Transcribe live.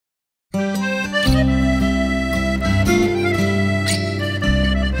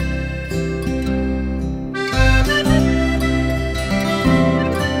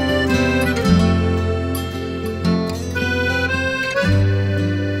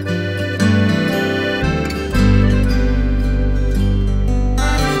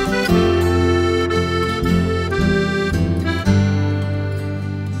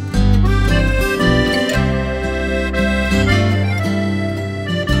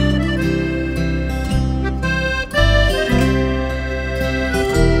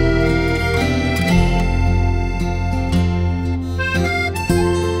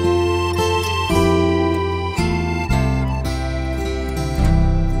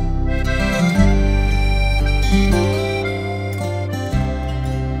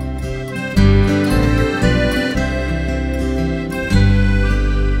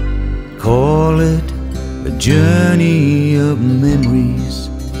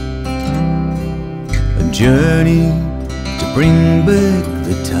journey to bring back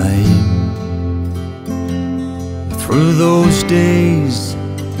the time through those days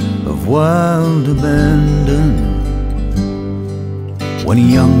of wild abandon, when a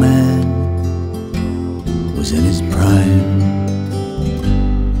young man was in his prime.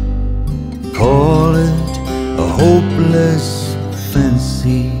 Call it a hopeless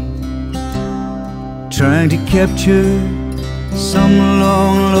fancy, trying to capture some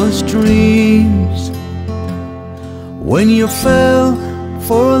long-lost dreams, when you fell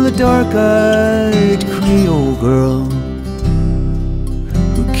for the dark-eyed Creole girl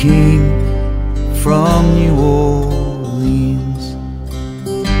who came from New Orleans.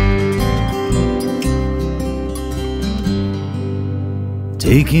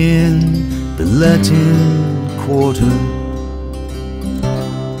 Taking the Latin Quarter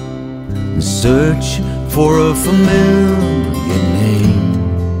in search for a familiar name,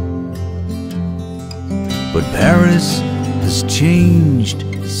 but Paris has changed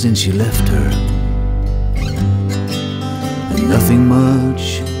since you left her, and nothing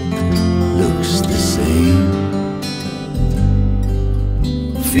much looks the same.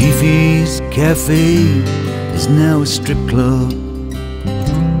 Fifi's Cafe is now a strip club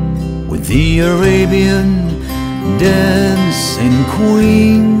with the Arabian dancing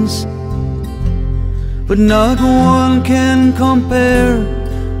queens, but not one can compare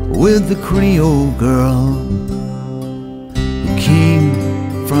with the Creole girl who came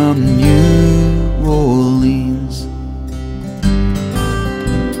from New Orleans.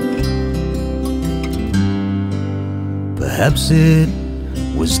 Perhaps it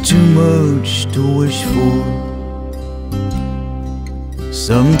was too much to wish for.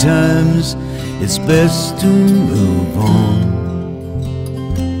 Sometimes it's best to move on,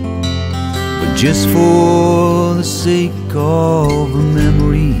 but just for the sake of a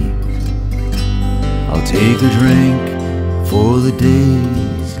memory, I'll take a drink for the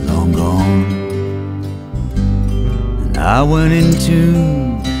days long gone. And I went into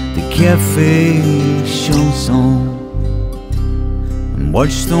the Cafe Chanson and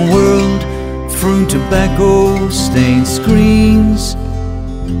watched the world through tobacco-stained screens,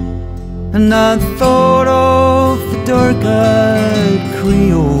 and I thought of the dark-eyed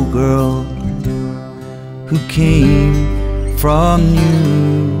Creole girl who came from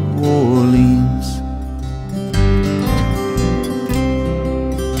New Orleans.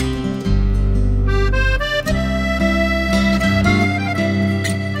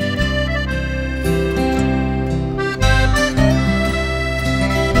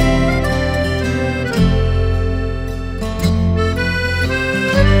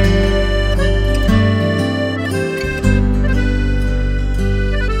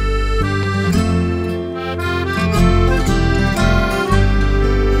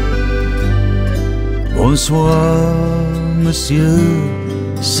 Bonsoir, monsieur,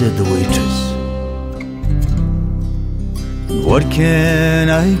 said the waitress. What can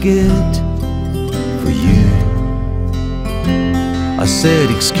I get for you? I said,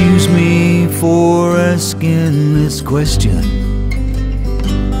 excuse me for asking this question,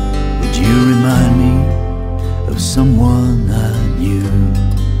 but you remind me of someone I knew.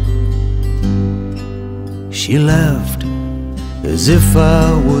 She laughed as if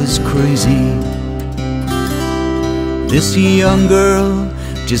I was crazy. This young girl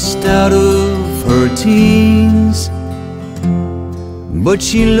just out of her teens, but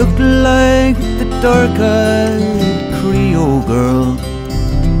she looked like the dark-eyed Creole girl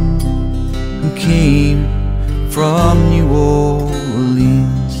who came from New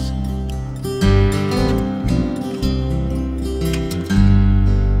Orleans.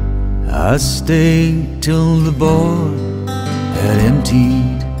 I stayed till the bar had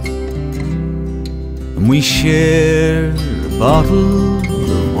emptied, and we shared a bottle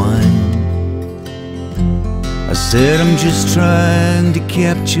of wine. I said, I'm just trying to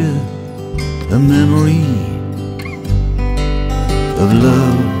capture a memory of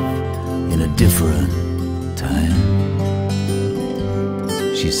love in a different time.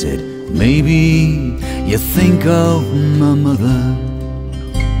 She said, maybe you think of my mother.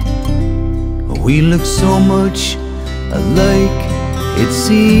 We look so much alike, it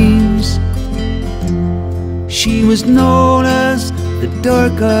seems. She was known as the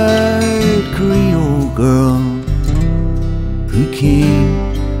dark-eyed Creole girl who came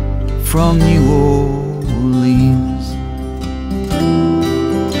from New Orleans.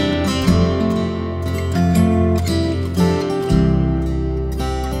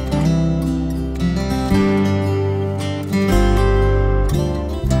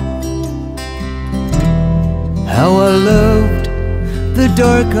 How I loved the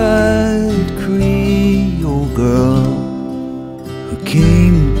dark cut Creole girl who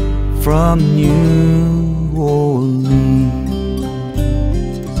came from New Orleans.